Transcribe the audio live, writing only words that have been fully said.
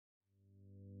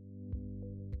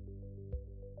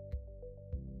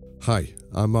Hi,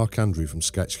 I'm Marc Andrew from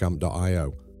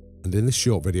sketchcamp.io, and in this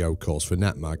short video course for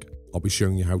NetMag, I'll be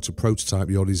showing you how to prototype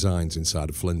your designs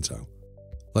inside of Flinto.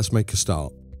 Let's make a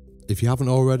start. If you haven't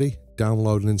already,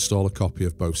 download and install a copy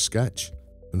of both Sketch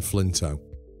and Flinto.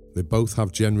 They both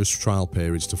have generous trial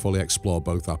periods to fully explore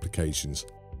both applications.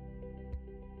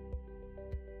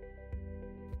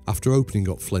 After opening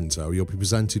up Flinto, you'll be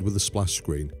presented with a splash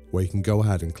screen where you can go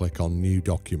ahead and click on New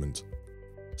Document.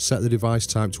 Set the device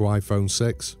type to iPhone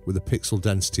 6 with a pixel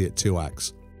density at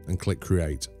 2x and click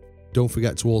Create. Don't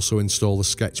forget to also install the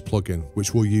Sketch plugin,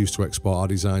 which we'll use to export our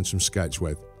designs from Sketch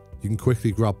with. You can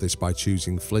quickly grab this by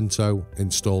choosing Flinto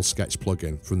Install Sketch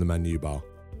plugin from the menu bar.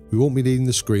 We won't be needing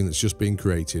the screen that's just been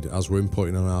created as we're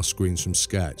inputting on our screens from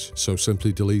Sketch, so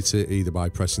simply delete it either by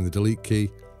pressing the delete key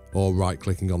or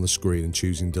right-clicking on the screen and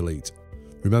choosing delete.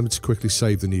 Remember to quickly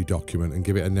save the new document and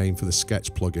give it a name for the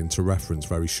Sketch plugin to reference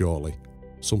very shortly.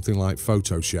 Something like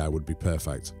Photo Share would be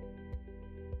perfect.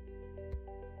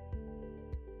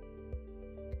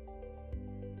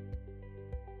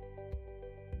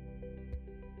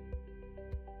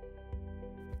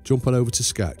 Jump on over to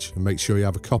Sketch and make sure you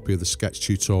have a copy of the Sketch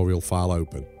tutorial file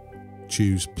open.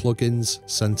 Choose Plugins,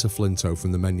 Center Flinto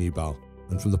from the menu bar,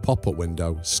 and from the pop-up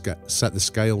window, set the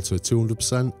scale to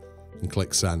 200% and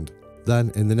click Send.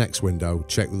 Then, in the next window,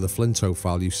 check that the Flinto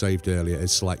file you saved earlier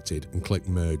is selected and click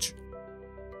Merge.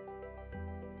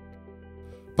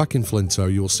 Back in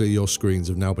Flinto, you will see your screens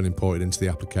have now been imported into the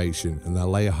application and their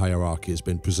layer hierarchy has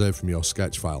been preserved from your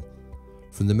Sketch file.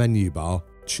 From the menu bar,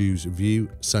 choose View,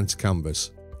 Center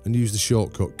Canvas, and use the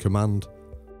shortcut Command++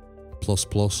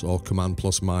 or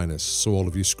Command+- so all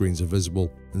of your screens are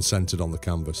visible and centered on the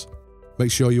canvas. Make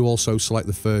sure you also select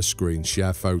the first screen,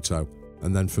 Share Photo,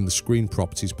 and then from the Screen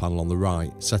Properties panel on the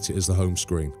right, set it as the home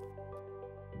screen.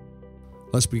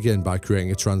 Let's begin by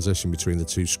creating a transition between the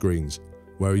two screens,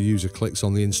 where a user clicks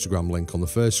on the Instagram link on the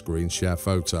first screen, Share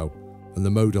Photo, and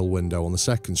the modal window on the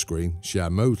second screen,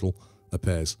 Share Modal,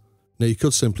 appears. Now you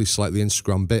could simply select the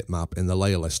Instagram bitmap in the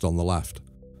layer list on the left,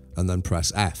 and then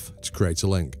press F to create a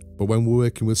link. But when we're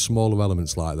working with smaller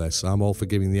elements like this, I'm all for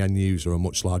giving the end user a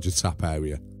much larger tap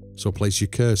area. So place your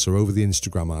cursor over the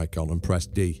Instagram icon and press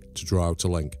D to draw out a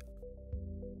link.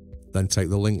 Then take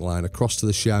the link line across to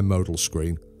the Share Modal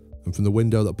screen, and from the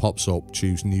window that pops up,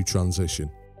 choose New Transition.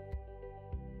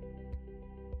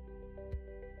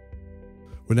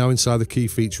 We're now inside the key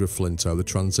feature of Flinto, the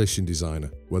Transition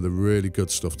Designer, where the really good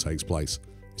stuff takes place.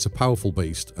 It's a powerful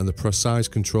beast, and the precise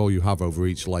control you have over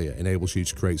each layer enables you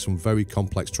to create some very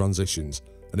complex transitions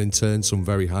and in turn some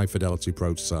very high fidelity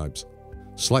prototypes.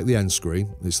 Select the end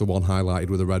screen, it's the one highlighted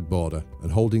with a red border,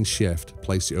 and holding Shift,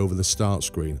 place it over the start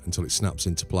screen until it snaps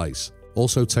into place.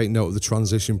 Also take note of the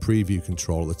Transition Preview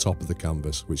control at the top of the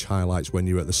canvas, which highlights when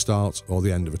you're at the start or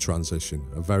the end of a transition,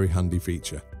 a very handy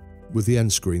feature. With the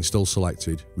end screen still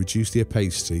selected, reduce the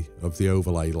opacity of the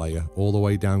overlay layer all the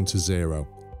way down to 0.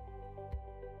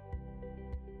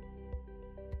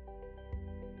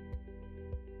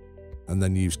 And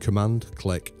then use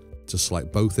Command-click to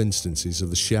select both instances of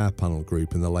the Share panel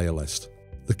group in the layer list.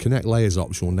 The Connect Layers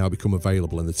option will now become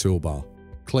available in the toolbar.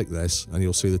 Click this and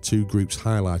you'll see the two groups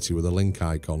highlighted with a link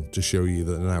icon to show you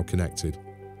that they're now connected.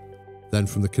 Then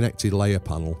from the Connected Layer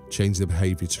panel, change the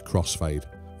behavior to Crossfade.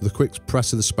 With a quick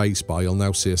press of the spacebar, you'll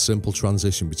now see a simple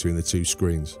transition between the two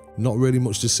screens. Not really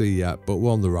much to see yet, but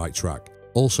we're on the right track.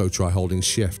 Also try holding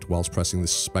Shift whilst pressing the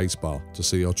spacebar to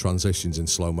see your transitions in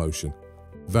slow motion.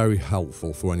 Very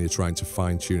helpful for when you're trying to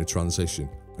fine-tune a transition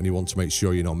and you want to make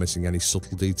sure you're not missing any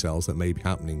subtle details that may be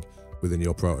happening within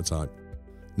your prototype.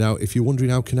 Now, if you're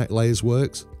wondering how Connect Layers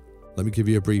works, let me give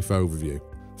you a brief overview.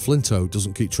 Flinto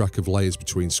doesn't keep track of layers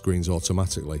between screens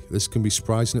automatically. This can be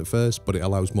surprising at first, but it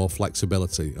allows more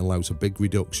flexibility and allows a big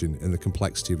reduction in the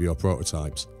complexity of your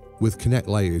prototypes. With Connect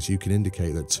Layers, you can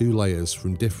indicate that two layers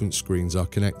from different screens are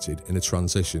connected in a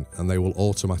transition and they will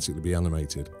automatically be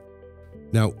animated.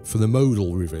 Now, for the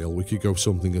modal reveal, we could go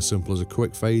something as simple as a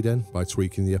quick fade in by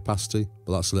tweaking the opacity,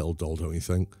 but that's a little dull, don't you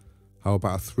think? How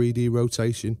about a 3D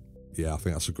rotation? Yeah, I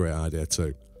think that's a great idea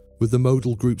too. With the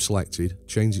modal group selected,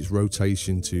 change its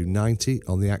rotation to 90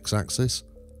 on the x-axis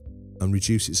and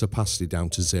reduce its opacity down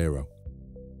to 0.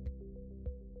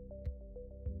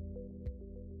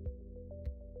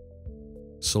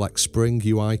 Select Spring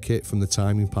UI Kit from the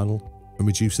timing panel and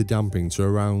reduce the damping to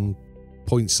around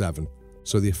 0.7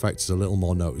 so the effect is a little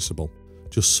more noticeable.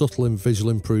 Just subtle and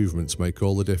visual improvements make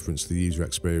all the difference to the user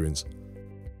experience.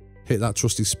 Hit that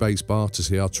trusty spacebar to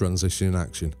see our transition in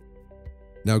action.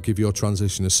 Now give your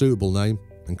transition a suitable name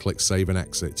and click Save and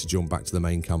Exit to jump back to the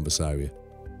main canvas area.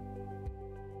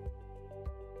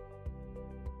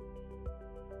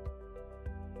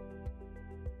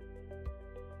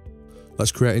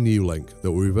 Let's create a new link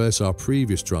that will reverse our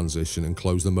previous transition and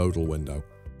close the modal window.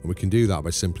 And we can do that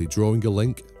by simply drawing a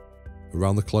link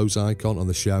around the close icon on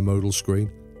the share modal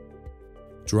screen.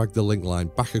 Drag the link line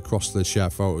back across to the share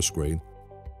photo screen,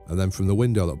 and then from the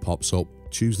window that pops up,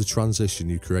 choose the transition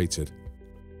you created.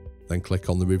 Then click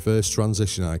on the reverse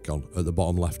transition icon at the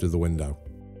bottom left of the window.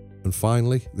 And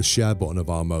finally, the share button of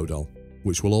our modal,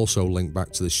 which will also link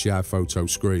back to the share photo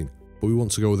screen, but we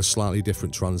want to go with a slightly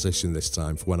different transition this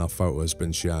time for when our photo has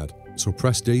been shared. So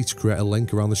press D to create a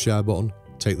link around the share button,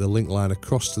 take the link line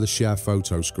across to the share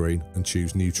photo screen and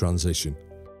choose new transition.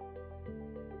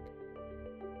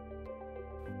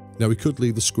 Now we could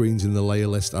leave the screens in the layer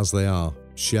list as they are,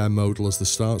 share modal as the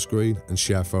start screen and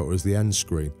share photo as the end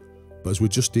screen, but as we're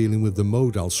just dealing with the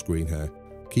modal screen here,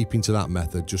 keeping to that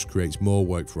method just creates more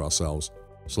work for ourselves.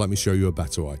 So let me show you a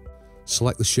better way.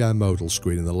 Select the share modal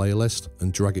screen in the layer list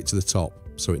and drag it to the top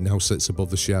so it now sits above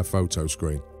the share photo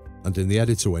screen. And in the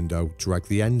editor window, drag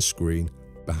the end screen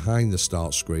behind the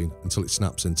start screen until it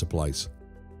snaps into place.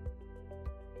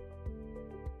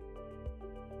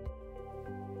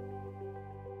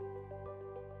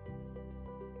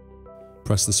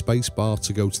 Press the space bar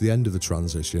to go to the end of the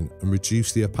transition and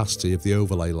reduce the opacity of the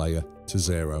overlay layer to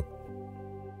 0.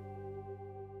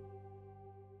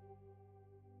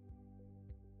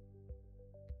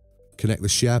 Connect the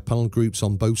share panel groups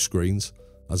on both screens,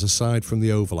 as aside from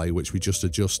the overlay which we just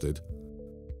adjusted,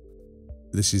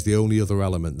 this is the only other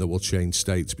element that will change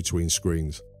states between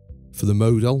screens. For the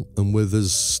modal, and with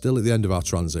us still at the end of our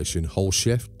transition, hold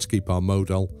Shift to keep our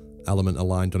modal element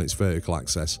aligned on its vertical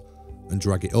axis and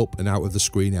drag it up and out of the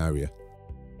screen area.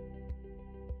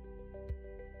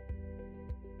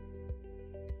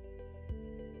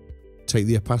 Take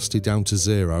the opacity down to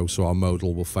 0 so our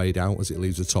modal will fade out as it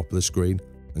leaves the top of the screen,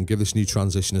 and give this new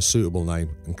transition a suitable name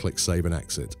and click Save and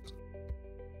Exit.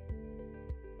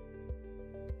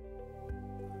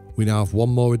 We now have one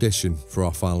more addition for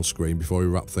our final screen before we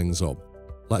wrap things up.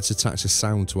 Let's attach a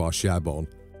sound to our share button.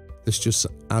 This just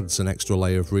adds an extra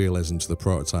layer of realism to the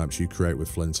prototypes you create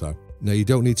with Flinto. Now you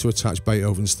don't need to attach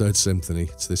Beethoven's Third Symphony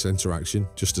to this interaction,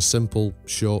 just a simple,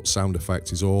 short sound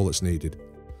effect is all that's needed.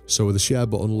 So with the share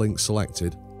button link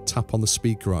selected, tap on the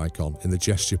speaker icon in the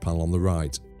gesture panel on the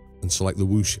right and select the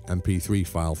Whoosh MP3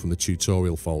 file from the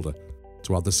tutorial folder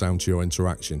to add the sound to your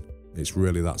interaction. It's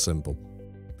really that simple.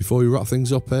 Before we wrap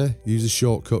things up here, use the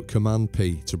shortcut Command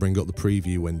P to bring up the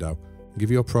preview window and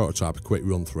give your prototype a quick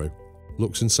run through.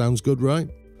 Looks and sounds good, right?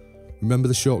 Remember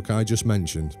the shortcut I just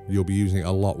mentioned, you'll be using it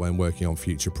a lot when working on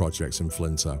future projects in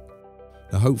Flinto.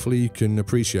 Now hopefully you can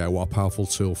appreciate what a powerful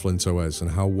tool Flinto is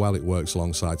and how well it works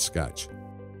alongside Sketch.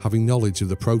 Having knowledge of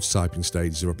the prototyping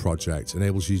stages of a project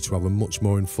enables you to have a much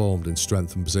more informed and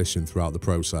strengthened position throughout the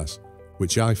process,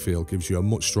 which I feel gives you a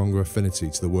much stronger affinity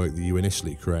to the work that you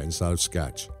initially create inside of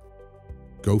Sketch.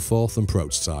 Go forth and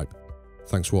prototype.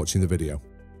 Thanks for watching the video.